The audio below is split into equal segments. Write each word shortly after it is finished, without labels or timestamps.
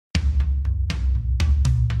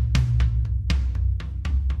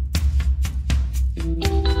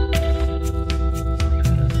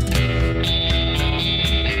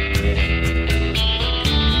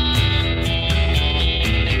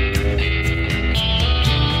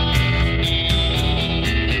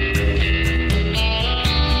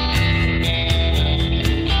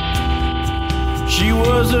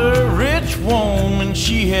was a rich woman,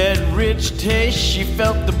 she had rich taste. She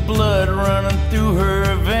felt the blood running through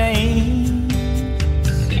her veins.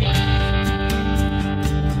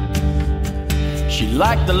 She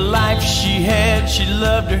liked the life she had, she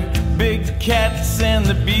loved her big cats and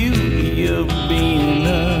the beauty of being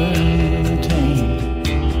untamed.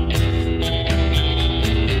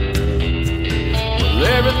 Well,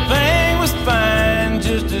 everything was fine,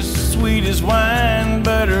 just as sweet as wine,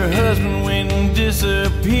 but her husband went and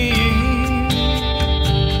disappeared.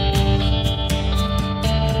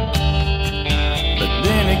 But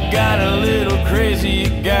then it got a little crazy,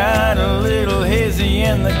 it got a little hazy,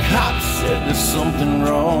 and the cops said there's something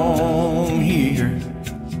wrong here.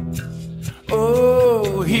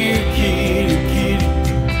 Oh, here, kitty, kitty,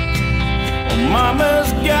 well,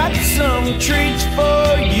 mama's got some treats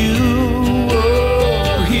for you.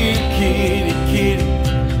 Oh, here, kitty, kitty,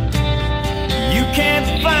 you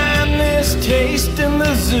can't find this taste in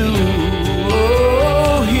the zoo.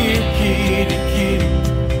 Oh, here, kitty, kitty,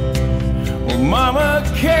 well, Mama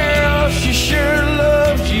Carol, she sure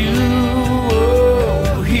loves you.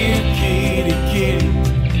 Oh, here, kitty, kitty,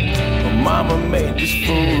 well, Mama made this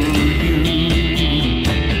for you.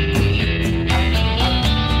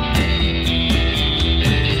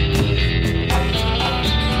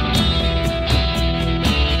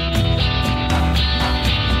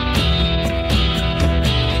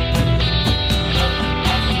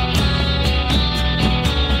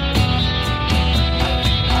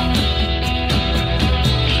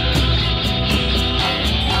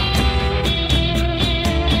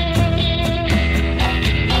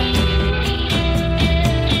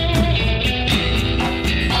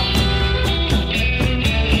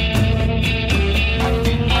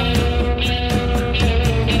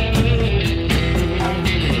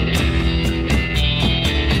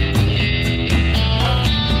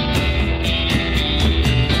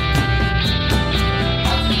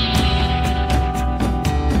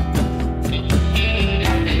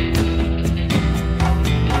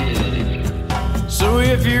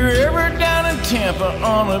 If you're ever down in Tampa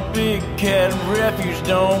on a big cat refuge,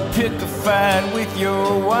 don't pick a fight with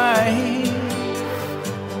your wife,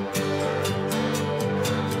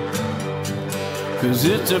 'cause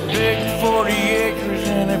it's a big 40 acres,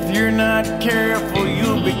 and if you're not careful,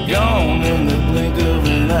 you'll be gone in the blink of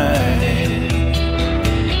an eye.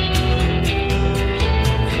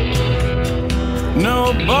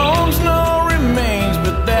 No bones, no remains,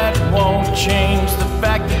 but that won't change the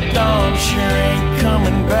fact that Dawn sure ain't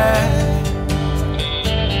coming back.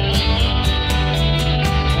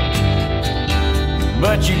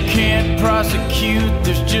 But you can't prosecute,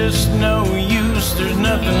 there's just no use. There's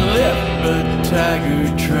nothing left but tiger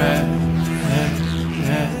trap.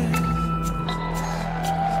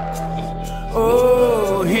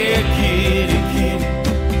 Oh, here, kitty, kitty,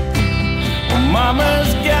 well,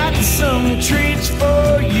 Mama's got some treats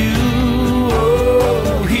for you.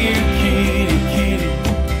 Oh, here, kitty, kitty,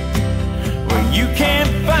 well, you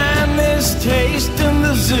can't find this taste in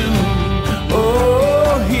the zoo.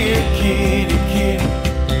 Oh, here, kitty, kitty,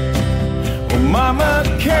 well, Mama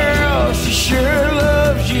Carol, she sure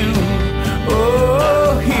loves you.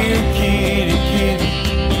 Oh, here, kitty, kitty,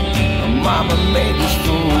 well, Mama made this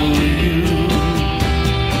for you.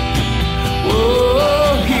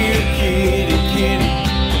 Oh, here, kitty, kitty,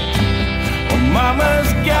 well,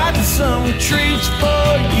 Mama's got some treats for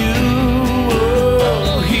you.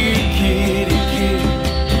 Oh, here, kitty, kitty,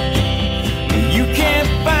 you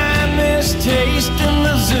can't find this taste in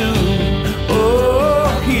the zoo. Oh,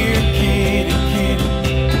 here, kitty, kitty,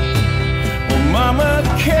 well, Mama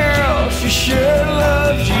Carol, she sure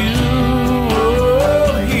loves you.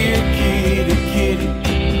 Oh, here, kitty, kitty,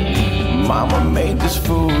 Mama made this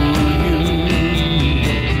for you.